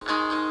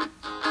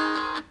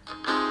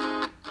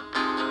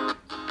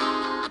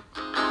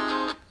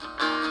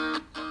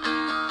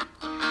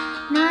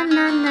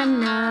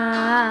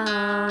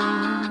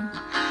não.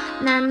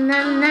 Na,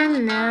 na, na,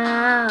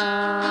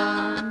 não.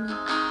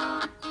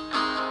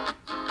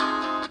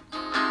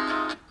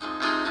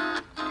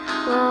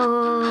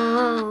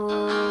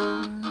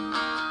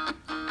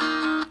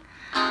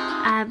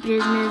 Abre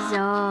os meus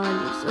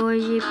olhos,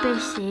 hoje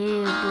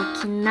percebo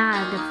que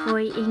nada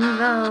foi em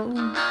vão.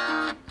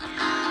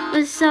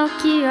 O sol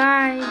que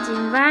arde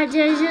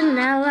invade as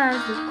janelas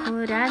do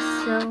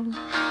coração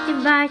e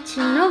bate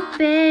no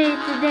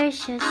peito,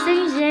 deixa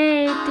sem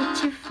jeito e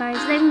te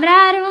faz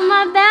lembrar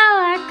uma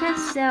bela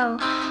canção.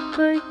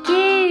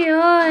 Porque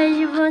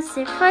hoje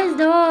você faz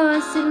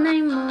doce,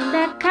 nem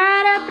muda a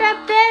cara pra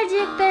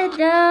pedir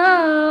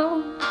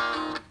perdão.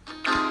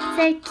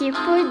 Sei que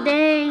por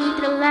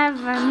dentro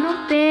leva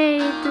no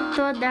peito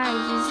toda a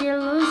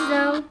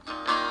desilusão.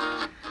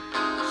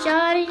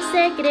 Chora em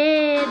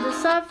segredo,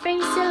 sofre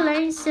em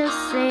silêncio, eu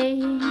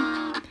sei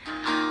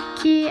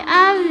que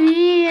a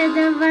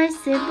vida vai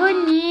ser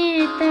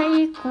bonita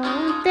e com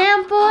o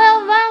tempo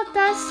eu volto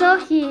a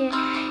sorrir.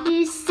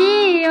 E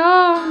se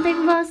ontem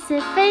você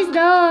fez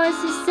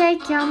doce, sei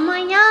que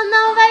amanhã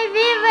não vai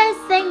viver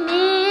sem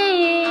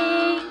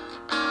mim.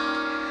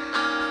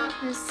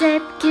 Eu sei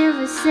porque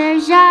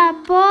você já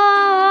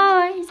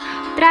pôs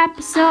outra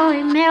pessoa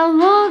em meu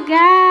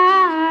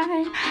lugar.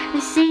 Eu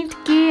sinto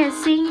que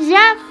assim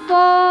já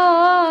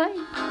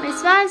foi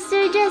mais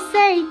fácil de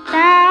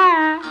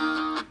aceitar.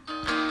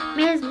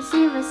 Mesmo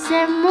se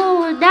você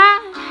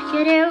mudar,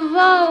 querer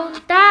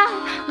voltar,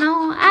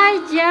 não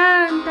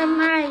adianta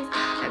mais.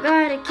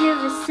 Agora que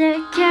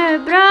você quer